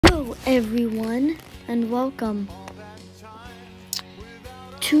Hello everyone and welcome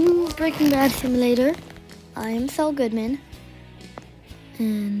to Breaking Bad Simulator. I am Saul Goodman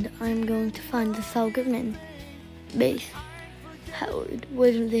and I'm going to find the Saul Goodman base. Howard,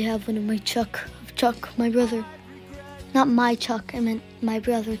 why don't they have one of my Chuck, my brother? Not my Chuck, I meant my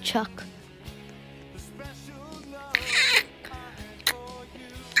brother Chuck.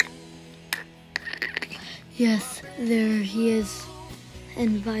 Yes, there he is.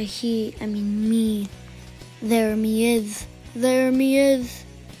 And by he, I mean me. There me is. There me is.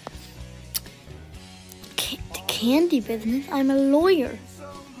 The candy business? I'm a lawyer.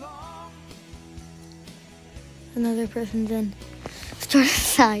 Another person's in. Start a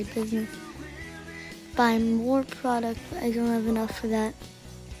side business. Buy more product. I don't have enough for that.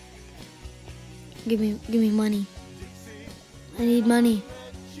 Give me money. I need money.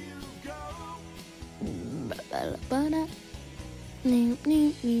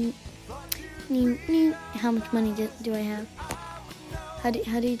 How much money do I have? How do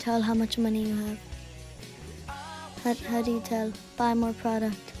you tell how much money you have? How do you tell? Buy more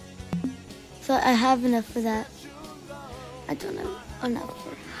product. So I have enough for that. I don't have enough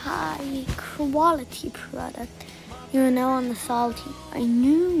for high quality product. You're now on the salty. I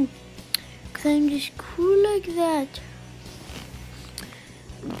knew. Because I'm just cool like that.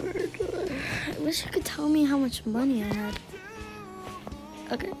 I wish you could tell me how much money I had.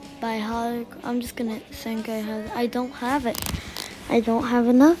 Okay, by how I'm just gonna think I don't have it. I don't have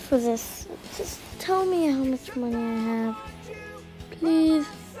enough for this. Just tell me how much money I have. Please.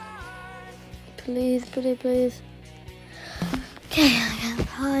 Please, pretty please. Okay, I have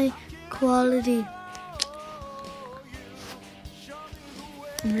high quality.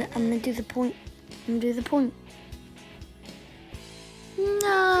 I'm gonna do the point.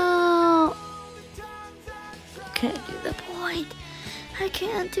 No! Can't do the point. I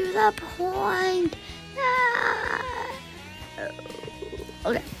can't do the point. Ah.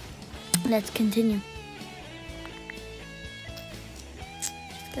 Okay, let's continue. Just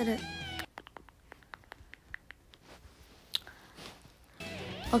get it.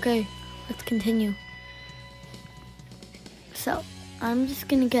 Okay, let's continue. So, I'm just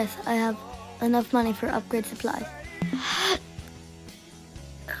gonna guess I have enough money for upgrade supplies.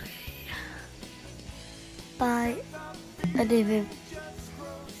 Buy a David.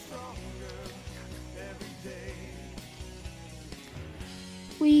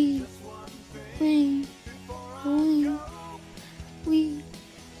 We.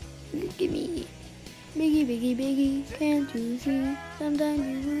 Give me. Biggie, can't you see? Sometimes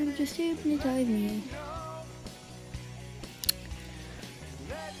you would just hypnotize me.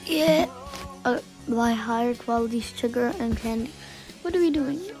 Yeah. Buy higher quality sugar and candy. What are we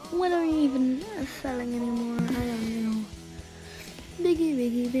doing? What are we even selling anymore? I don't know.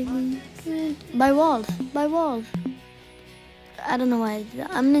 Biggie. Buy walls. I don't know why I did that.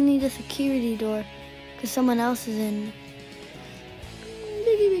 I'm gonna need a security door because someone else is in.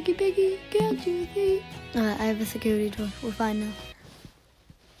 Biggie, can't you see? I have a security door. We're fine now.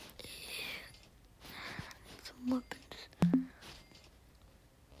 Some weapons.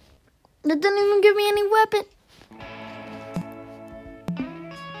 That didn't even give me any weapon.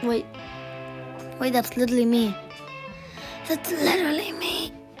 Wait, that's literally me. That's literally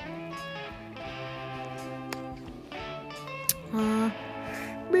me.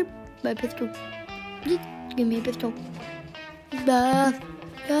 Beep, my pistol. Give me a pistol.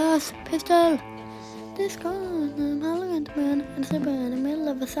 Yes, pistol. This gun, I'm howling at the moon and sleeping in the middle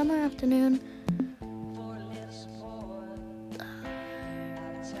of a summer afternoon.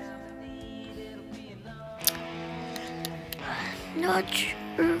 Not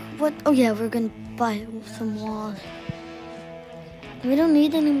sure what. Oh yeah, we're gonna buy some walls. We don't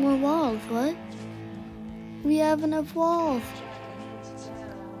need any more walls. What? We have enough walls.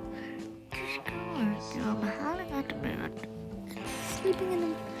 I'm howling at the moon and sleeping in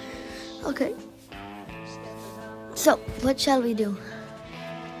the. Okay. So, what shall we do?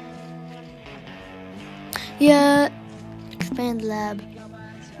 Yeah, expand lab.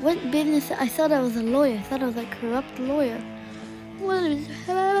 What business? I thought I was a lawyer. I thought I was a corrupt lawyer. What is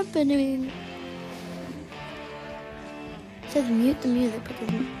happening? It says mute the music, but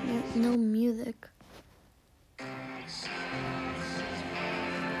there's no music.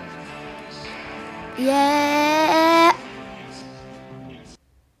 Yeah!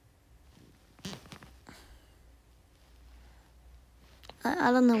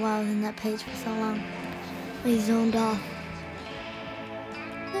 I don't know why I was in that page for so long. I zoned off.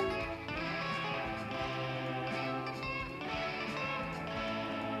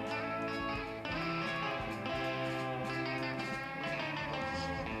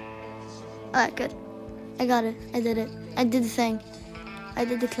 Alright, good. I got it. I did it. I did the thing. I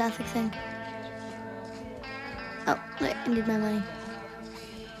did the classic thing. Oh, wait, I need my money.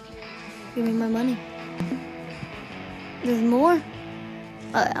 Give me my money. There's more?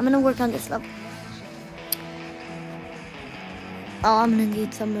 Alright, I'm gonna work on this level. Oh, I'm gonna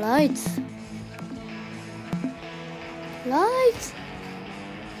need some lights. Lights!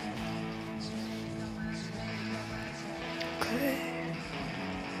 Okay.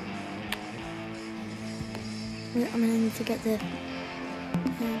 I'm gonna need to get this. I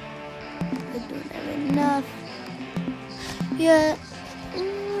don't have enough. Yeah.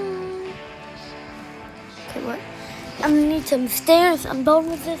 Okay, what? I'm gonna need some stairs. I'm done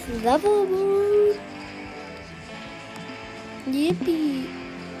with this level. Yippee.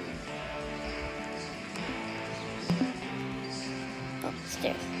 Oh,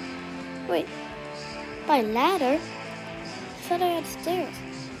 stairs. Wait. By ladder? I thought I had stairs.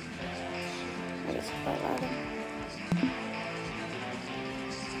 I guess by ladder.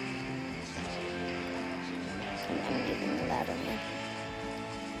 I'm giving the ladder, man.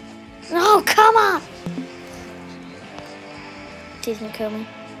 No, come on! He's gonna kill me.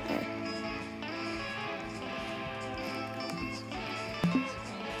 Right.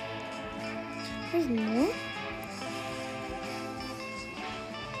 There's more?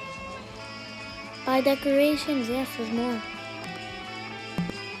 Buy decorations, yes, there's more.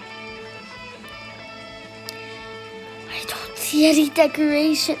 I don't see any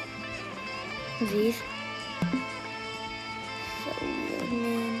decoration. These. So weird,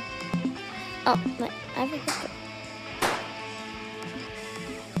 man. Oh, my, I have a picture.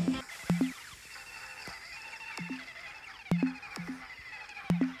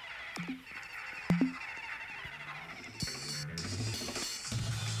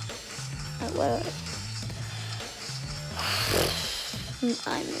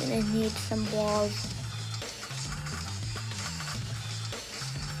 I'm gonna need some walls.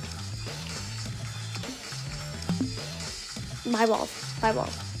 My walls. My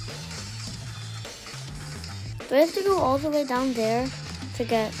walls. Do I have to go all the way down there to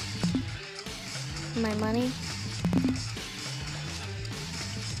get my money?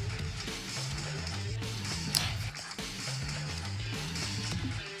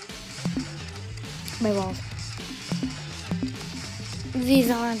 My walls.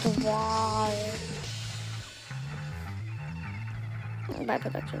 These aren't walls. By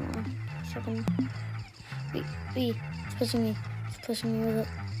production one. Second. Wait, it's pushing me. It's pushing me with it.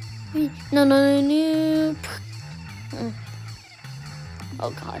 Wait. No.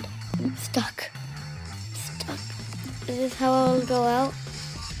 Oh god. I'm stuck. Is this how I'll go out?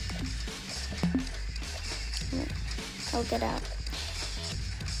 I'll get out.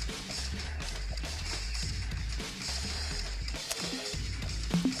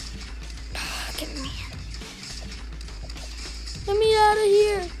 Get me out of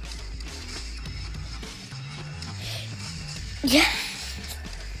here. Yeah.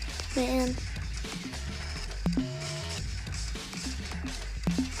 Man.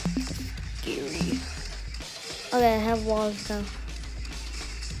 Scary. Okay, I have walls now.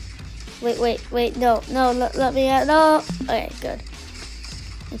 Wait. No, let me out. No. Okay, good.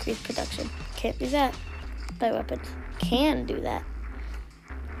 Increase production. Can't do that. Buy weapons. Can do that.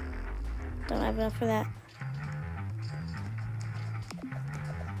 Don't have enough for that.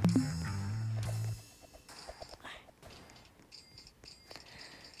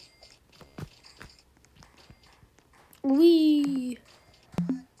 Wee.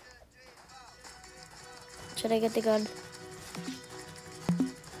 Should I get the gun?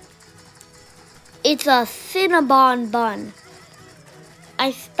 It's a Cinnabon bun.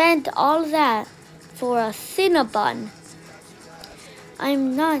 I spent all that for a Cinnabon.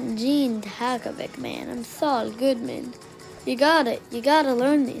 I'm not Gene Hackovic, man. I'm Saul Goodman. You gotta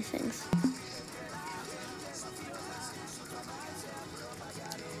learn these things.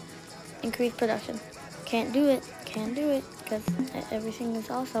 Increase production. Can't do it, because everything is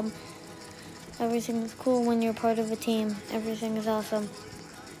awesome. Everything is cool when you're part of a team. Everything is awesome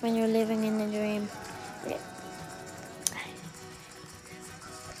when you're living in the dream. Okay.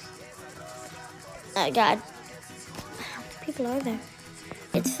 Oh god. How many people are there?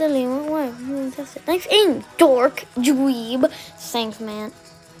 It's silly. What? Thanks, aim, dork, dweeb. Thanks, man.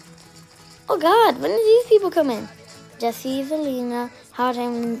 Oh god, when did these people come in? Jesse, Zelina,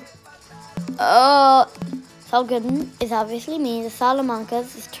 Howard, Saul Gooden is obviously me. The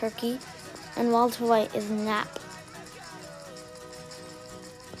Salamancas is Turkey. And Walter White is Nap.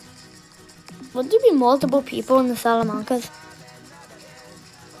 Would there be multiple people in the Salamancas?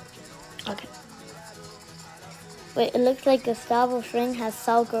 Okay. Wait, it looks like Gustavo Fring has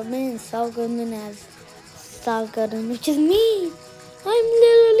Saul Goodman, and Saul Goodman has Saul Goodman, which is me. I'm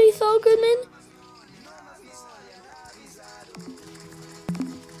literally Saul Goodman.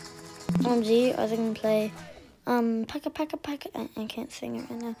 OMG, I was gonna play Paka Paka Paka. I can't sing it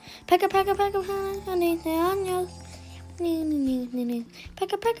right now. Paka Paka Paka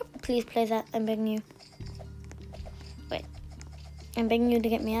Paka Paka. Please play that. I'm begging you. Wait, I'm begging you to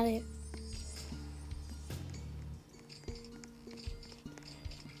get me out of here.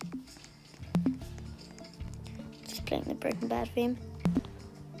 Just playing the Breaking Bad theme.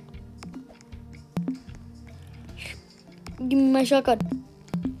 Give me my shotgun.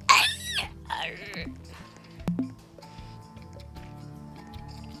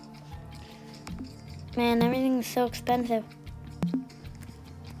 Man, everything's so expensive.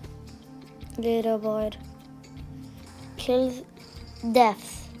 Leaderboard. Kills,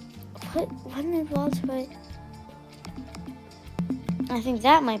 deaths. What involves by? I think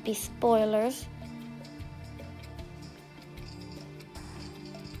that might be spoilers.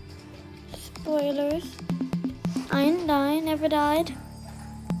 Spoilers. I didn't die, never died.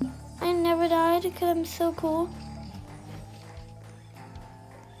 I never died because I'm so cool.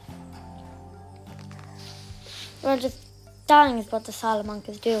 Well, just dying is what the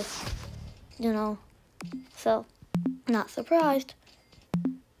Salamanca's do, you know, so not surprised.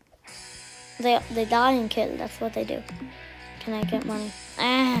 They die and kill, that's what they do. Can I get money?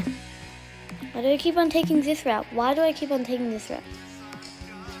 Ah! Why do I keep on taking this route? Why do I keep on taking this route?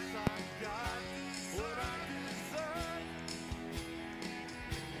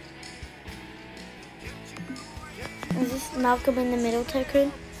 Is this Malcolm in the Middle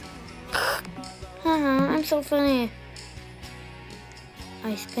tycoon? I'm so funny.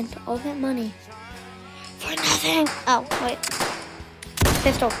 I spent all that money for nothing. Oh, wait.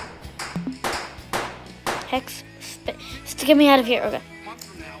 Pistol. Hex. Get me out of here. Okay.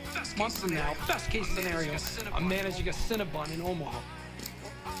 Months from now, best case scenario, I'm managing a Cinnabon in Omaha.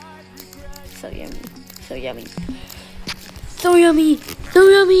 So yummy. So yummy. So yummy. So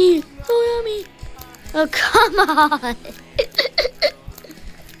yummy. So yummy. Oh, come on.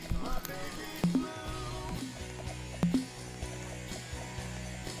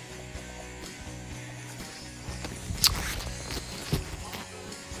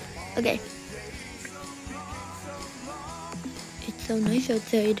 Okay. It's so nice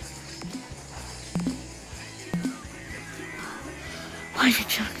outside. Why is it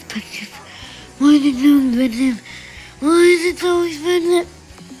so expensive? Why is it so expensive? Why is it so expensive?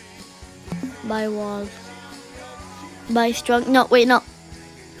 Buy walls. Buy strong. No, wait, no. Of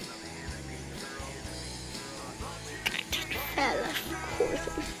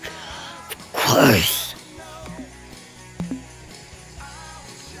course.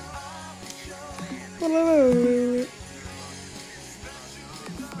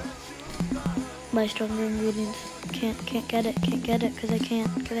 Buy stronger ingredients. Can't get it. Can't get it because I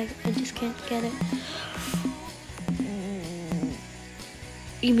can't. Because I just can't get it.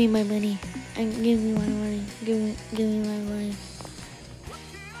 Give me my money. And give me my money. Give me my money.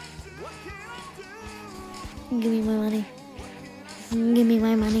 Give me my money. Give me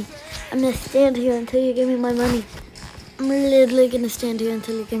my money. I'm gonna stand here until you give me my money. I'm literally gonna stand here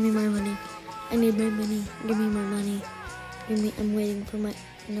until you give me my money. I need my money. Give me my money. Give me. I'm waiting for my.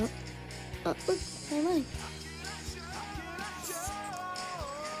 Nope. Oh, look, my money.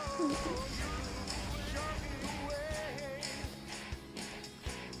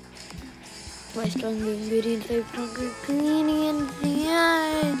 My stronger ingredients. My stronger ingredients.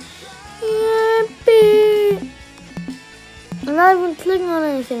 Yay! Yippee! I'm not even clicking on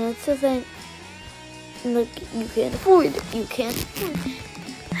anything. It's just saying, look, you can't afford it. You can't afford it.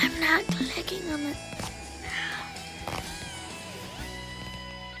 I'm not clicking on it.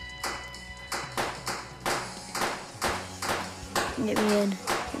 Get me in.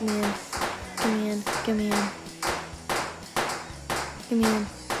 Get me in. Get me in. Get me in. Get me in.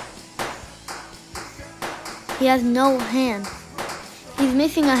 He has no hand. He's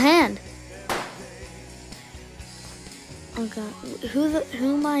missing a hand. Oh god.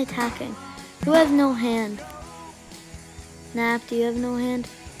 Who am I attacking? Who has no hand? Nap, do you have no hand?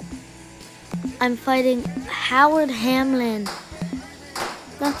 I'm fighting Howard Hamlin.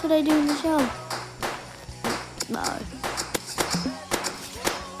 That's what I do in the show.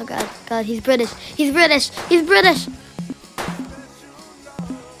 Oh god, god, he's British. He's British. He's British.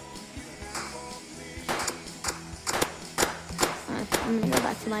 Alright, I'm gonna go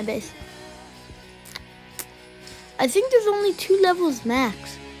back to my base. I think there's only 2 levels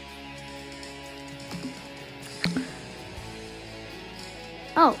max.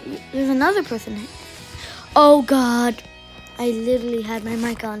 Oh, there's another person. Oh God. I literally had my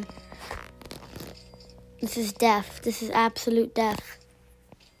mic on. This is death. This is absolute death.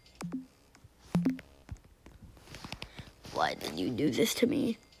 Why did you do this to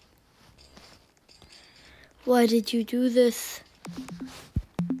me? Why did you do this?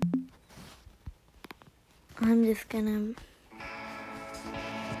 I'm just gonna...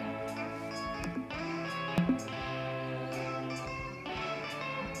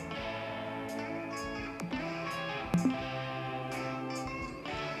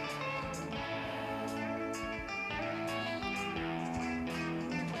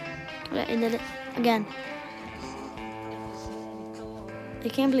 I did it again. I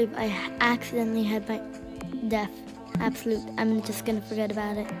can't believe I accidentally had my death. Absolute. I'm just gonna forget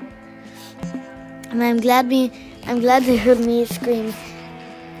about it. And I'm glad they heard me scream.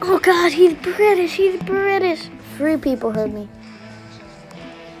 Oh God, he's British. He's British. 3 people heard me.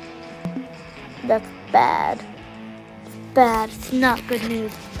 That's bad. It's bad. It's not good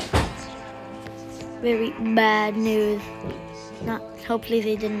news. Very bad news. Not. Hopefully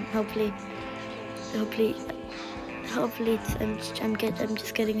they didn't. Hopefully it's, I'm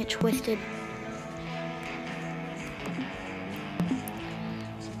just getting it twisted.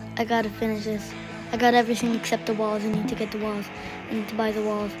 I gotta finish this. I got everything except the walls. I need to get the walls. I need to buy the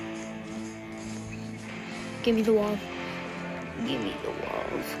walls. Give me the walls. Give me the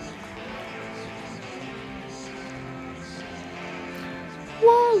walls.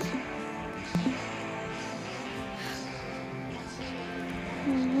 Walls!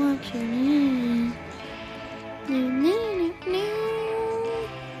 What you need?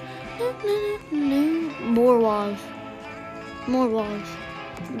 More walls. More walls.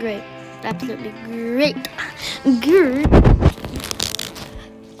 Great. Absolutely great. Good.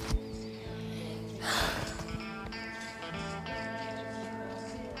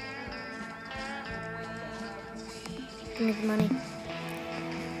 Give me the money.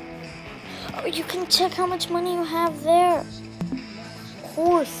 Oh, you can check how much money you have there. Of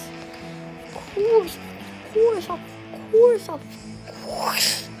course. Of course. Of course. Of course. Of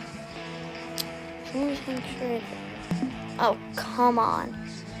course. Somebody's sure. Oh, come on.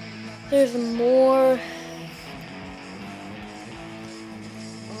 There's more.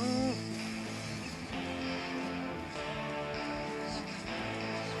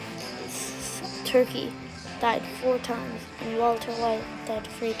 Turkey died 4 times, and Walter White died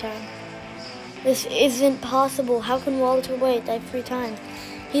 3 times. This isn't possible. How can Walter White die 3 times?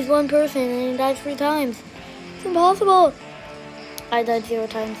 He's one person, and he died 3 times. It's impossible. I died 0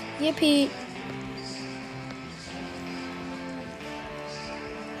 times. Yippee.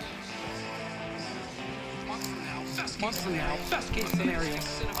 Months from now, best case scenario,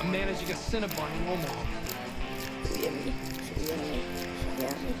 I'm managing a Cinnabon in Omaha.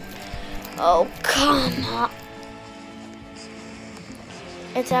 Oh, come on.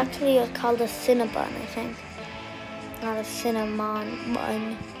 It's actually called a Cinnabon, I think. Not a cinnamon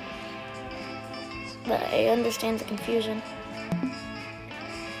bun. But I understand the confusion.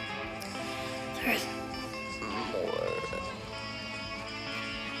 There's more.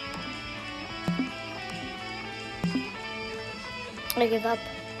 I give up.